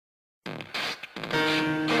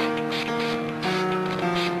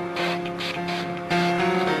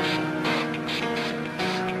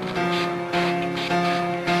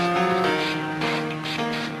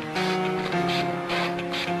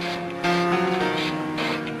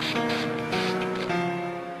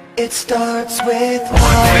It starts with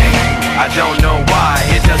one thing, I don't know why.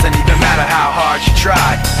 It doesn't even matter how hard you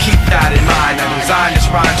try. Keep that in mind. I designed this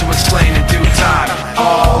rhyme to explain in due time.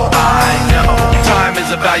 All I know, time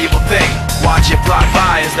is a valuable thing. Watch it fly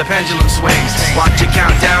by as the pendulum swings. Watch it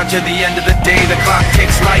count down to the end of the day. The clock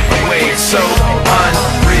takes life away. It's so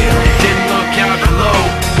unreal. Didn't look out below.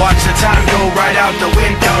 Watch the time go right out the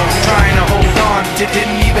window. Trying to hold on,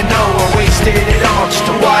 didn't even know I wasted it all just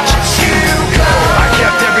to watch you go. I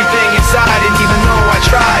kept everything inside, and even though I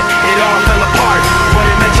tried, it all fell apart. What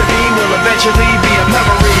it meant to be will eventually be a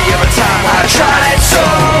memory of a time when I tried so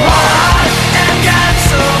hard and got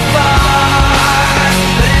so far,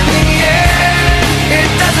 but in the end, it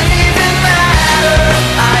doesn't even matter.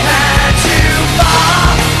 I had to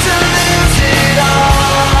fall to lose it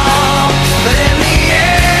all, but in the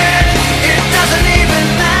end, it doesn't even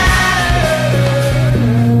matter.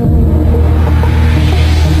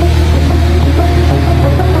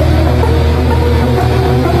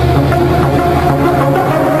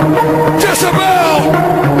 Decibel!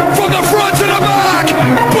 From the front to the back!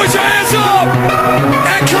 Put your hands up!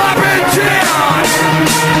 And clap it down!